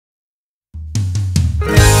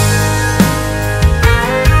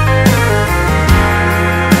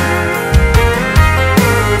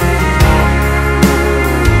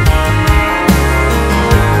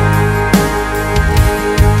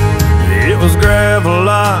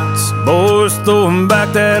Just throwing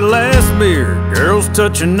back that last beer. Girls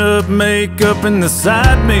touching up makeup in the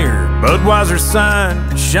side mirror. Budweiser sign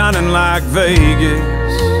shining like Vegas.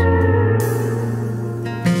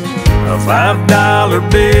 A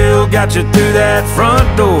 $5 bill got you through that front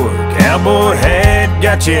door. Cowboy hat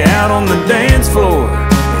got you out on the dance floor.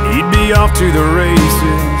 And you'd be off to the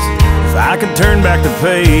races if I could turn back the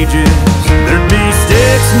pages. There'd be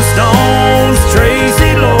sticks and stones,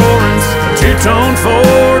 Tracy Lawrence, a two-tone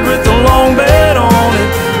Ford with a long bed on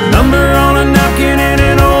it, number on a napkin and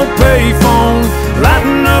an old payphone,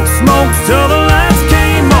 lighting up smokes till the lights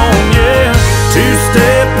came on. Yeah,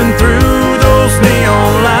 two-stepping through those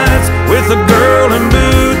neon lights with a girl in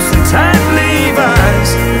boots and tight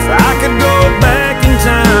Levi's. If I could go back in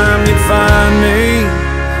time, you'd find me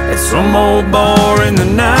at some old bar in the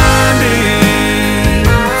 90s.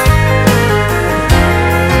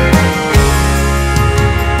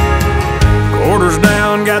 Quarters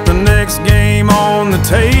down, got the next game on the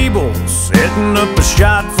table, setting up a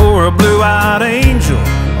shot for a blue-eyed angel.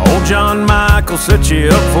 Old John Michael set you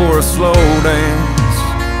up for a slow dance,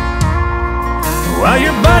 while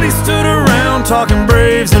your buddies stood around talking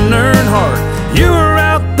Braves and Earnhardt. You were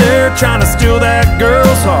out there trying to steal that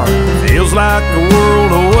girl's heart. Feels like a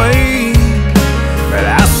world away, but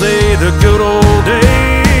I say the good old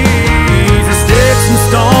days. The sticks and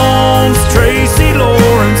stones, Tracy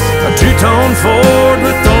Lawrence, a two-tone Ford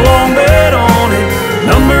with a long bed on it,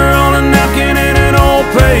 number on a napkin and an old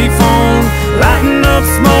payphone, lighting up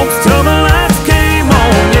smokes till the lights came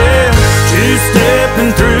on. Yeah,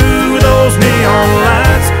 two-stepping through those neon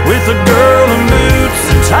lights with a girl in boots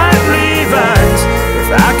and tight Levi's. If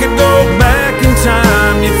I could go back in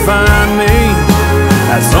time, you'd find me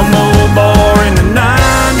at some old bar in the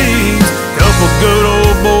 90s. Couple good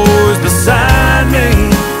old boys beside me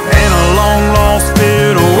and a long-lost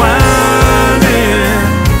fit of wine in.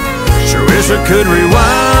 Sure wish I could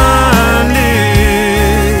rewind it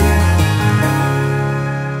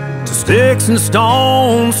to sticks and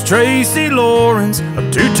stones, Tracy Lawrence, a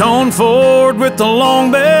two-tone Ford with a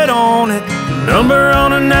long bed on it, number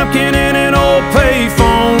on a napkin and an old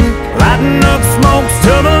payphone, lighting up smokes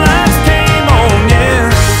till the lights came on. Yeah,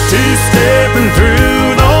 two-stepping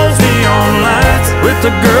through those neon lights with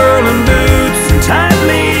a girl in boots and tight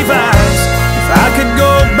Levi's. If I could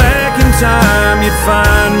go back in time, you'd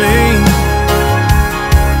find me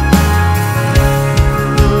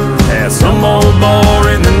at some old bar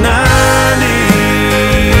in the 90s.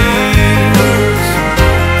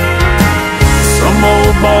 Some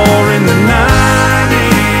old bar in the 90s.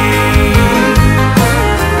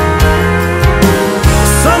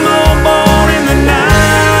 Some old bar in the 90s.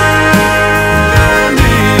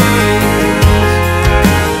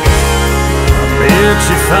 I bet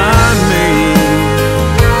you find me